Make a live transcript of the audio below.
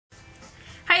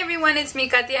everyone, it's me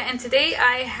Katia, and today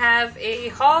I have a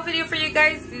haul video for you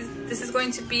guys. This is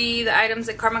going to be the items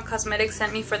that KARMAH Cosmetics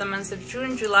sent me for the months of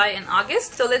June, July, and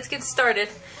August. So let's get started.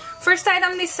 First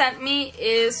item they sent me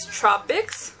is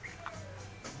Tropics.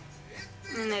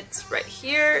 And it's right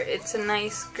here. It's a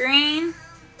nice green.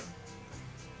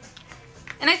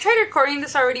 And I tried recording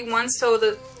this already once, so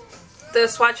the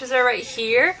swatches are right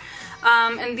here.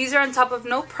 And these are on top of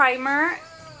no primer.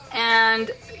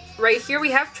 And right here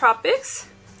we have Tropics.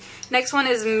 Next one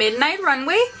is Midnight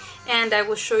Runway, and I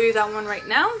will show you that one right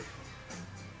now.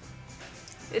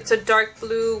 It's a dark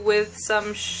blue with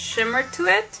some shimmer to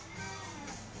it.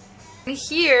 And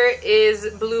here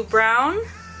is Blue Brown,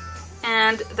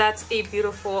 and that's a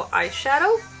beautiful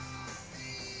eyeshadow.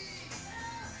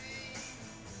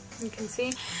 You can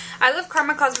see. I love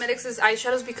KARMAH Cosmetics'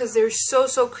 eyeshadows because they're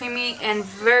so creamy and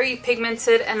very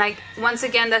pigmented, and once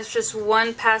again, that's just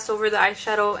one pass over the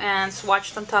eyeshadow and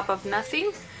swatched on top of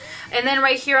nothing. And then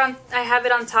right here I have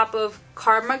it on top of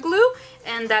Karmah Glue,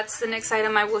 and that's the next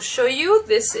item I will show you.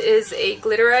 This is a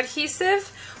glitter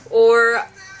adhesive, or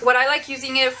what I like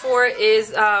using it for is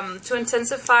to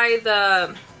intensify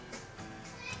the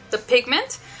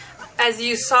pigment, as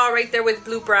you saw right there with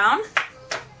Blue Brown.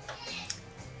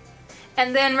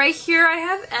 And then right here I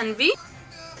have Envy.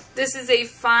 This is a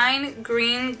fine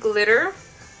green glitter.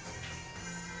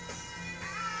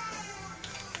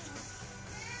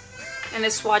 And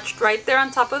it's swatched right there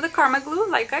on top of the Karmah Glue,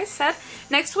 like I said.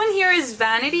 Next one here is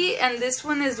Vanity, and this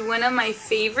one is one of my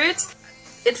favorites.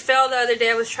 It fell the other day.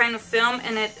 I was trying to film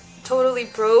and it totally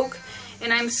broke,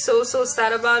 and I'm so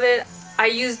sad about it. I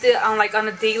used it on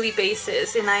a daily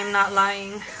basis, and I'm not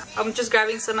lying. I'm just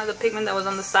grabbing some of the pigment that was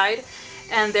on the side,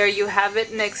 and there you have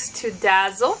it next to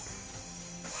Dazzle.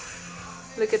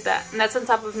 Look at that. And that's on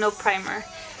top of no primer.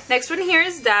 Next one here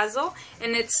is Dazzle,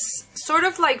 and it's sort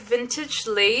of like vintage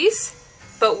lace,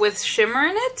 but with shimmer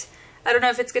in it. I don't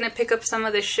know if it's going to pick up some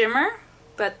of the shimmer,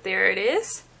 but there it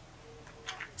is.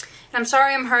 And I'm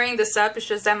sorry I'm hurrying this up, it's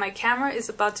just that my camera is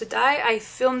about to die. I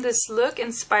filmed this look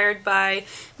inspired by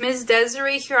Miss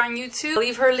Desiree here on YouTube. I'll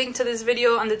leave her link to this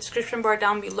video on the description bar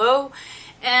down below.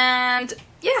 And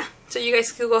yeah, so you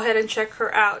guys can go ahead and check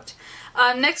her out.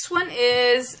 Next one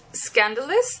is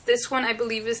Scandalous. This one I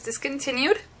believe is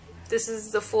discontinued. This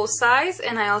is the full size,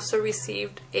 and I also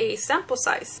received a sample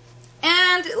size.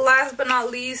 And last but not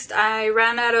least, I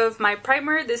ran out of my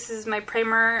primer. This is my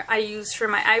primer I use for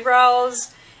my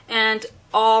eyebrows and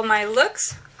all my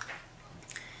looks.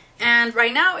 And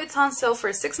right now it's on sale for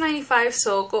 $6.95,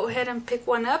 so go ahead and pick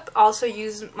one up. Also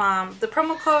use the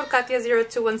promo code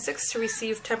KATIA0216 to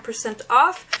receive 10%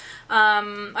 off.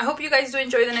 I hope you guys do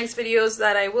enjoy the next videos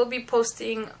that I will be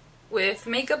posting with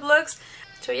makeup looks.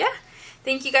 So yeah,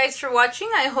 thank you guys for watching.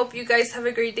 I hope you guys have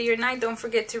a great day or night. Don't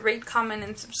forget to rate, comment,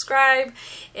 and subscribe.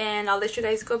 And I'll let you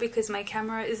guys go because my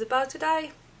camera is about to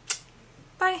die.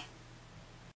 Bye.